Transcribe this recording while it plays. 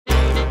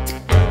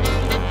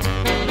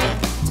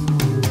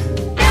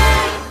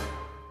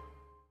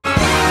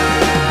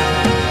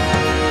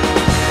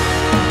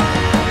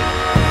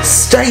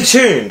Stay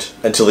tuned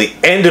until the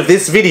end of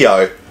this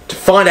video to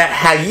find out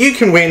how you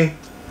can win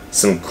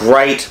some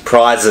great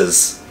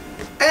prizes.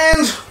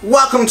 And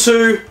welcome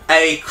to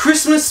a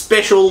Christmas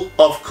special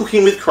of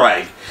Cooking with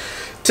Craig.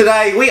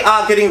 Today we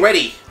are getting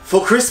ready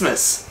for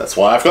Christmas. That's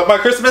why I've got my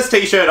Christmas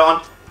t-shirt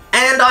on.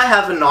 And I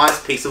have a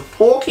nice piece of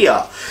pork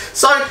here.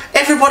 So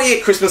everybody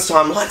at Christmas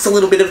time likes a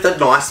little bit of the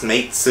nice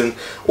meats and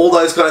all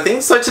those kind of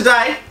things. So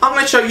today I'm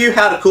going to show you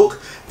how to cook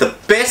the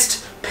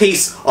best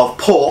piece of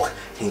pork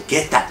and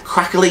get that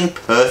crackling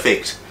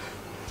perfect.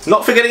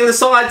 Not forgetting the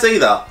sides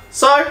either.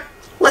 So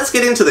let's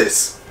get into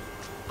this.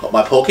 Got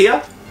my pork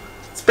here.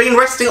 It's been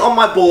resting on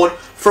my board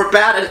for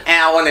about an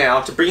hour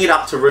now to bring it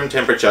up to room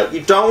temperature.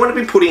 You don't want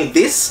to be putting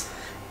this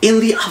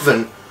in the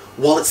oven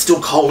while it's still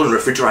cold and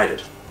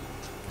refrigerated.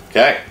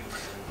 Okay,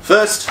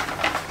 first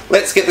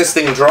let's get this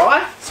thing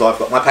dry. So I've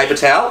got my paper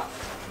towel.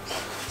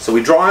 So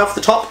we dry off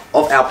the top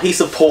of our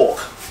piece of pork.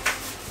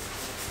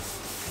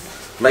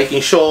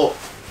 Making sure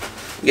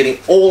we're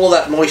getting all of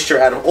that moisture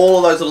out of all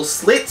of those little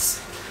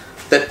slits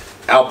that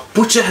our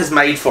butcher has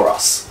made for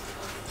us.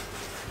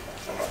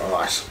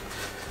 Alright,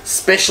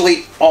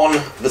 especially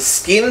on the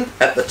skin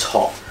at the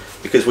top,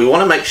 because we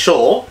want to make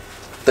sure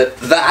that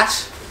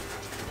that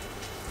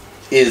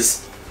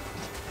is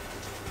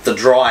the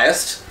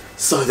driest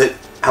so that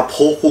our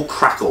pork will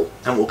crackle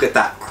and we'll get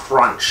that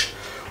crunch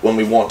when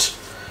we want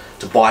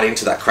to bite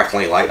into that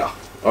crackling later.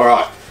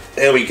 Alright,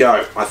 there we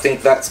go. I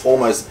think that's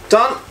almost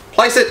done.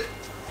 Place it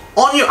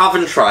on your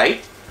oven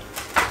tray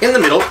in the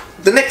middle.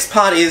 The next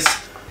part is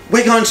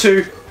we're going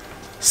to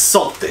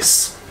salt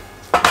this.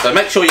 So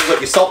make sure you've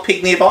got your salt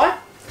pig nearby.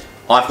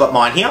 I've got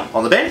mine here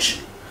on the bench.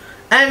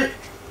 And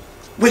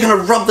we're going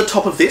to rub the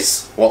top of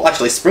this, well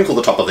actually sprinkle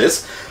the top of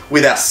this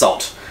with our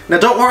salt. Now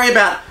don't worry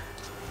about,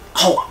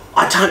 oh,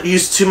 I don't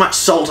use too much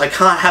salt, I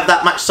can't have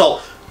that much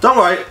salt. Don't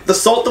worry, the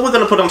salt that we're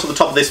going to put onto the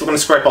top of this we're going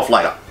to scrape off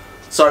later.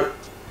 So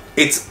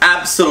it's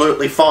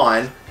absolutely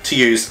fine to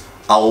use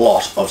a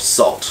lot of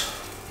salt.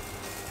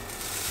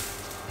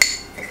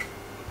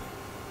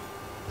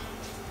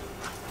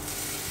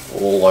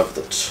 All over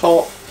the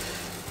top.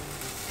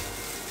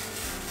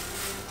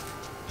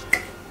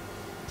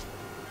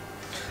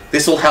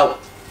 This will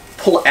help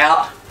pull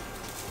out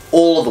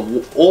all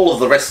of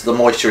the rest of the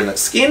moisture in the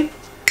skin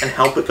and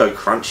help it go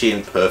crunchy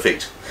and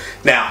perfect.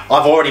 Now,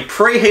 I've already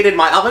preheated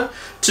my oven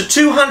to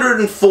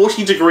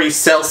 240 degrees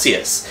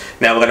Celsius.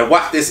 Now we're going to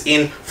whack this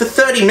in for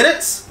 30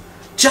 minutes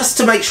just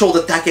to make sure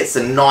that that gets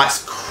a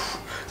nice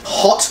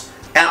hot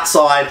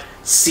outside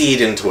seared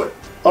into it.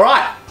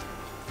 Alright.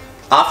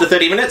 After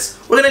 30 minutes,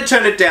 we're going to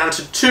turn it down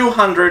to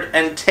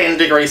 210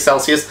 degrees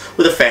Celsius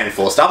with a fan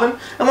forced oven,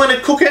 and we're going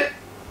to cook it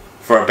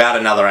for about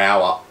another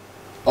hour.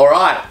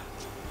 Alright,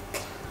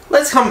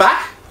 let's come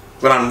back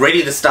when I'm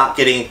ready to start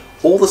getting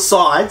all the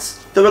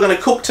sides that we're going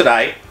to cook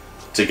today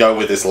to go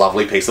with this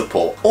lovely piece of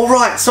pork.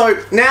 Alright,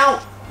 so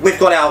now we've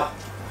got our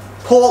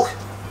pork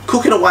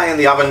cooking away in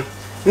the oven.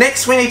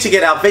 Next we need to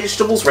get our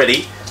vegetables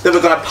ready that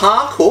we're going to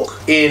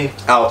par-cook in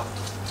our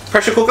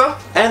pressure cooker,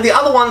 and the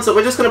other ones that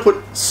we're just going to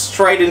put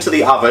straight into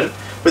the oven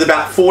with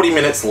about 40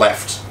 minutes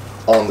left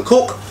on the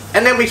cook,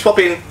 and then we swap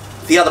in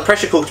the other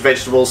pressure cooked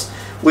vegetables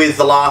with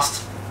the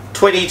last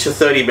 20 to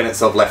 30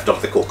 minutes of left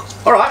of the cook.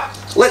 Alright,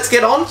 let's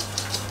get on.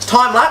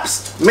 Time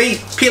lapse, me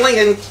peeling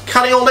and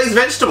cutting all these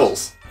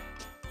vegetables.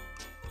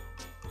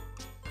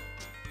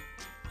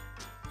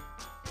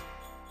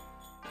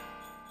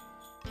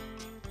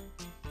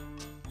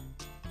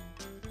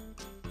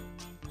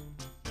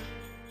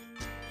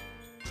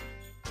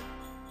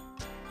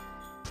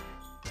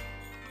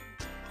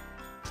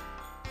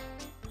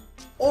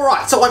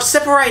 Alright, so I've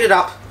separated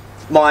up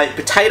my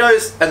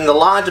potatoes and the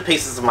larger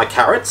pieces of my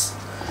carrots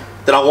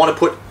that I want to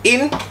put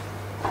in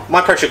my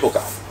pressure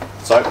cooker.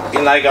 So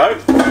in they go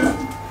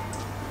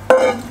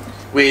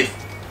with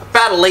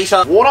about 1 litre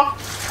of water,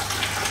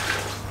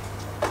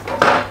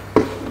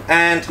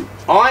 and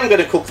I'm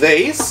going to cook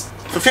these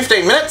for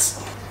 15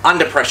 minutes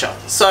under pressure.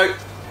 So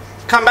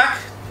come back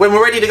when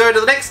we're ready to go to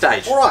the next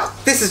stage. Alright,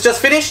 this is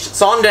just finished,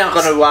 so I'm now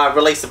going to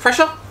release the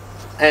pressure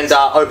and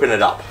open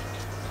it up.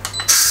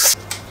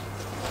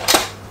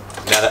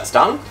 Now that's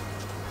done,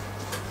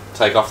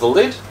 take off the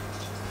lid,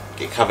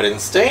 get covered in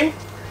steam,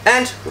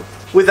 and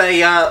with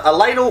a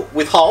ladle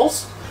with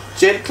holes,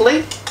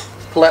 gently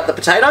pull out the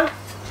potato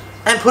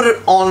and put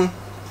it on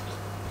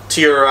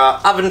to your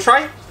oven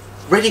tray,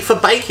 ready for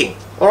baking.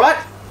 Alright,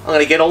 I'm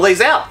going to get all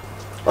these out.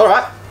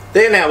 Alright,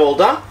 they're now all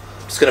done.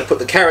 I'm just going to put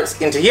the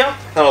carrots into here,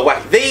 and I'll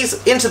whack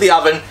these into the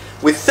oven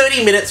with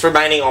 30 minutes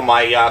remaining on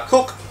my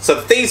cook, so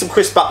that these will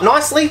crisp up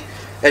nicely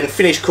and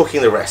finish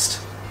cooking the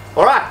rest.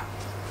 Alright.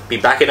 Be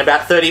back in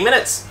about 30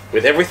 minutes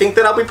with everything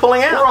that I'll be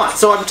pulling out. Alright,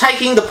 so I'm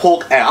taking the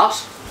pork out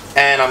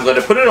and I'm going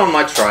to put it on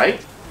my tray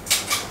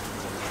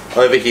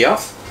over here,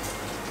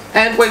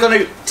 and we're going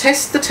to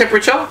test the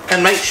temperature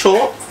and make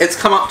sure it's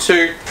come up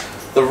to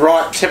the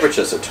right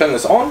temperature. So turn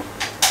this on,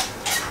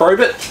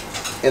 probe it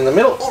in the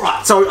middle.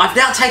 Alright, so I've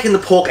now taken the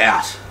pork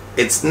out.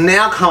 It's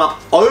now come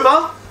up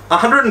over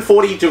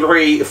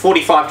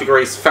 45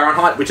 degrees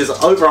Fahrenheit, which is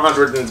over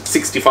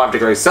 165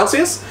 degrees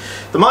Celsius.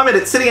 At the moment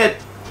it's sitting at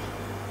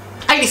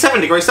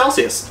 87 degrees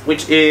Celsius,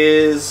 which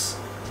is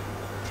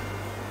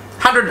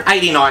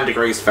 189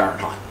 degrees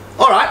Fahrenheit.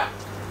 Alright,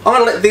 I'm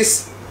going to let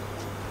this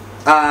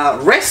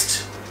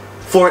rest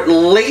for at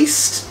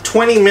least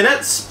 20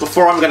 minutes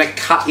before I'm going to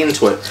cut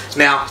into it.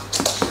 Now,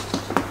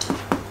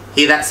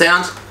 hear that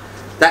sound?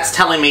 That's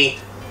telling me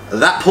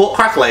that pork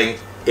crackling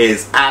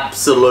is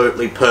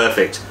absolutely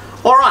perfect.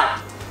 Alright,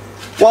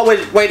 while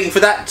we're waiting for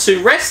that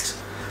to rest,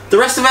 the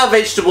rest of our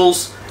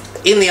vegetables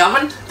in the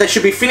oven, they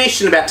should be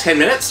finished in about 10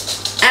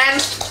 minutes,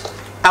 and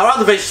our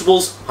other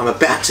vegetables I'm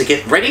about to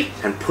get ready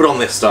and put on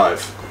this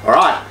stove.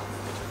 Alright,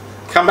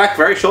 come back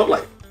very shortly.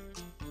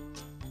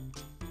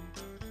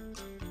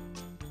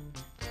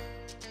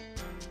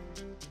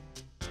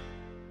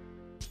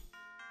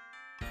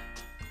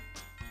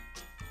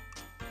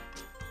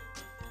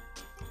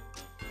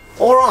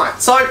 Alright,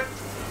 so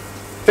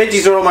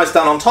veggies are almost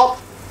done on top.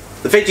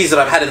 The veggies that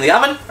I've had in the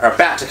oven are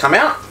about to come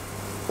out.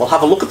 We'll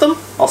have a look at them.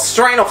 I'll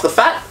strain off the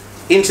fat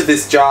into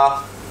this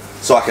jar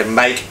so I can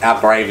make our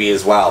gravy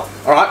as well.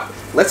 Alright,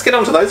 let's get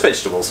onto those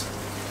vegetables.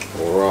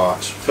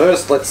 Alright,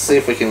 first let's see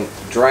if we can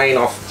drain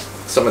off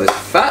some of this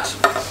fat.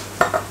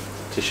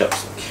 Dish up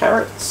some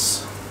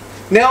carrots.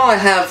 Now I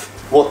have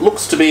what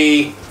looks to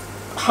be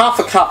half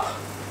a cup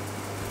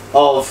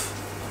of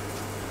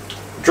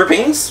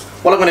drippings.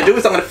 What I'm going to do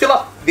is I'm going to fill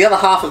up the other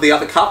half of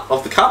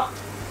the cup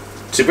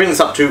to bring this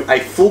up to a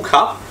full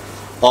cup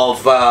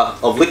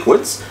of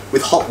liquids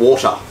with hot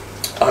water.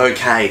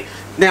 Okay,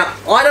 now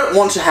I don't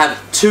want to have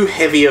too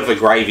heavy of a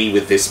gravy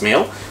with this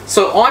meal,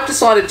 so I've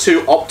decided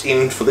to opt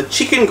in for the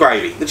chicken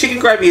gravy. The chicken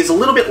gravy is a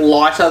little bit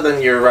lighter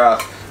than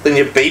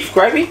your beef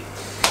gravy,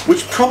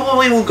 which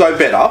probably will go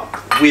better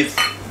with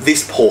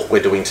this pork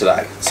we're doing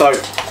today. So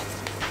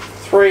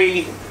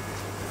 3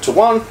 to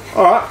 1,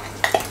 alright,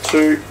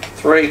 2,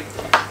 3.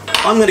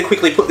 I'm going to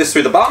quickly put this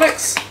through the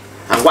Barmex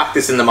and whack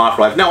this in the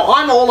microwave. Now,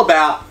 I'm all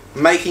about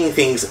making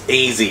things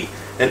easy.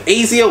 And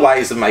easier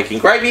ways of making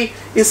gravy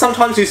is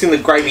sometimes using the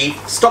gravy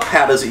stock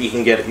powders that you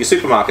can get at your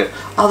supermarket,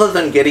 other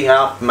than getting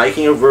up,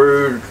 making a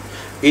roux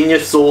in your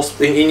sauce,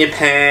 in your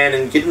pan,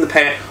 and getting the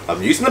pan.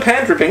 I'm using the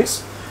pan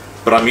drippings,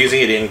 but I'm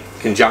using it in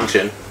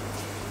conjunction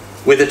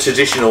with a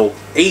traditional,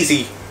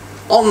 easy,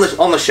 on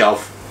the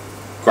shelf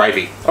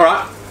gravy.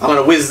 Alright, I'm going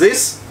to whiz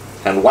this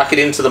and whack it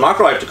into the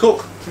microwave to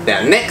cook.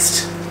 Now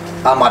next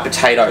are my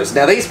potatoes.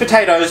 Now these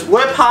potatoes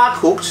were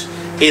par-cooked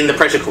in the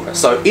pressure cooker,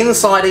 so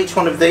inside each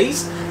one of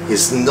these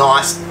is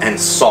nice and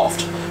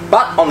soft,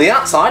 but on the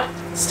outside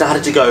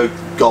started to go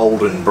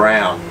golden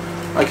brown.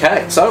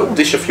 Okay, so we'll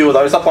dish a few of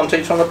those up onto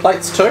each one of the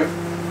plates too.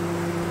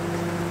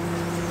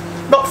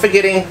 Not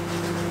forgetting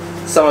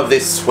some of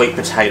this sweet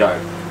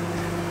potato.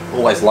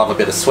 Always love a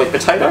bit of sweet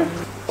potato.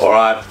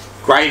 Alright,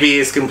 gravy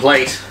is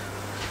complete.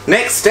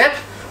 Next step,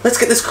 let's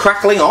get this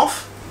crackling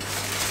off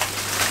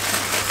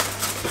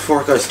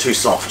before it goes too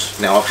soft.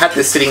 Now I've had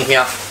this sitting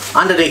here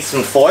underneath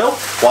some foil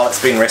while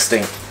it's been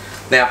resting.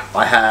 Now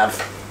I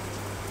have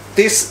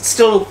this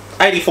still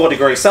 84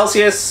 degrees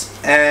Celsius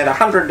and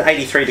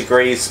 183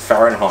 degrees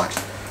Fahrenheit.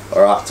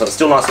 Alright, so it's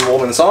still nice and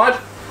warm inside.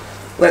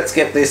 Let's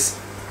get this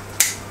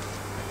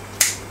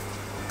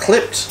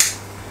clipped.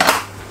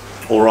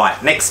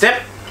 Alright, next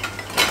step,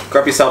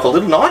 grab yourself a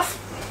little knife,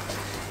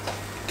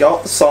 go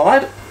up the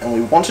side, and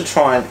we want to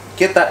try and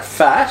get that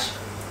fat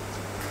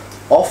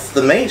off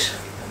the meat.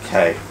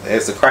 Okay,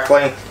 there's the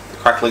crackling. The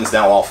crackling's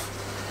now off.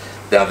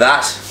 Now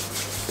that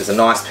is a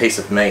nice piece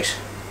of meat.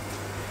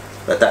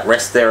 Let that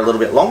rest there a little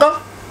bit longer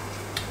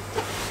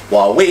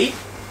while we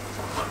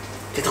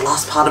get the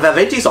last part of our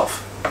veggies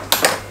off.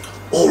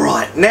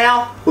 Alright,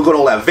 now we've got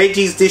all our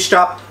veggies dished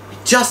up. We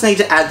just need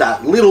to add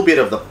that little bit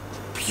of the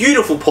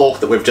beautiful pork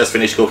that we've just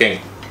finished cooking.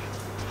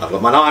 I've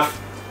got my knife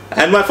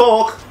and my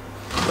fork.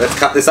 Let's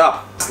cut this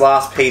up. This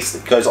last piece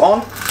that goes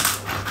on.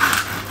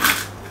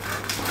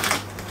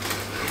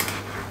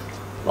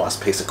 Nice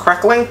piece of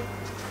crackling.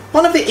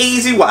 One of the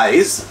easy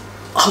ways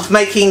of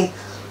making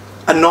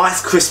a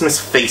nice Christmas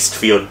feast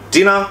for your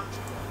dinner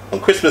on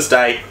Christmas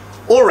Day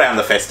or around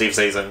the festive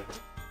season.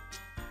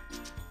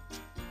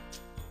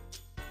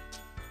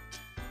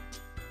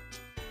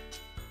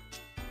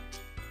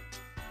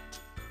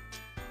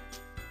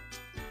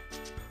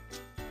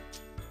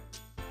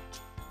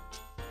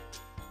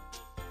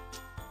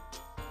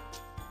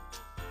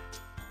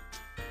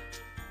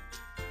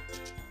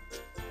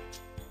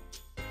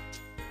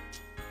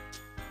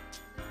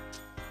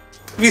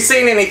 If you've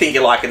seen anything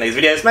you like in these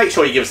videos, make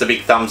sure you give us a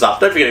big thumbs up.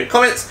 Don't forget any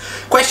comments,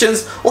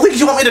 questions, or things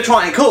you want me to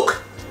try and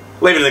cook.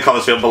 Leave it in the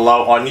comments field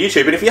below on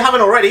YouTube, and if you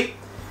haven't already,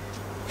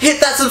 hit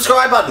that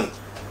subscribe button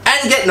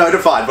and get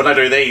notified when I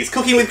do these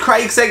Cooking with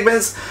Craig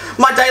segments,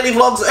 my daily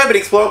vlogs, urban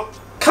explore,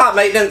 cart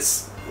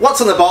maintenance, what's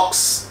in the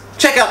box,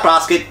 checkout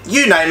basket,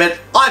 you name it,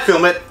 I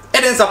film it,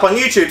 it ends up on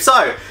YouTube.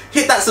 So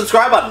hit that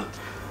subscribe button,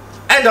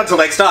 and until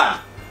next time,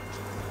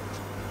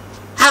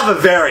 have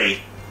a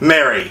very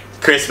Merry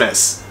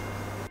Christmas.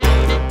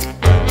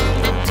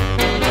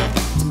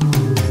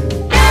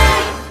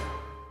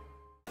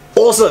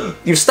 Awesome!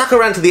 You've stuck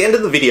around to the end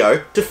of the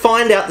video to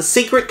find out the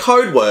secret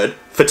code word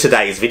for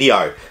today's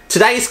video.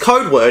 Today's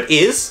code word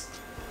is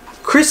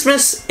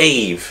Christmas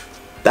Eve.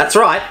 That's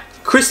right,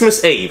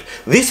 Christmas Eve.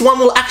 This one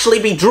will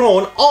actually be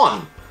drawn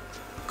on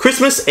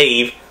Christmas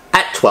Eve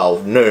at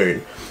 12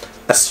 noon,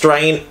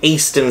 Australian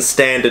Eastern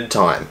Standard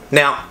Time.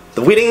 Now,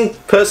 the winning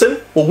person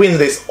will win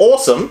this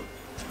awesome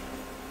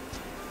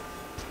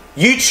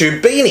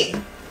YouTube beanie.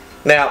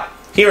 Now,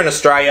 here in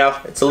Australia,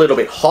 it's a little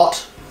bit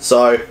hot,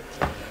 so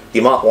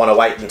you might want to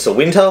wait until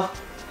winter.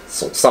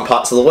 Some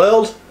parts of the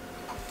world,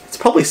 it's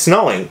probably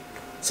snowing.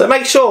 So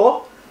make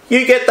sure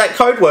you get that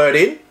code word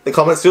in the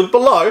comments field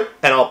below,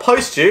 and I'll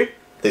post you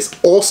this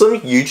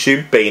awesome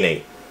YouTube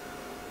beanie.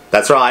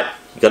 That's right,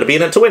 you got to be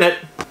in it to win it,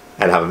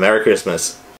 and have a Merry Christmas.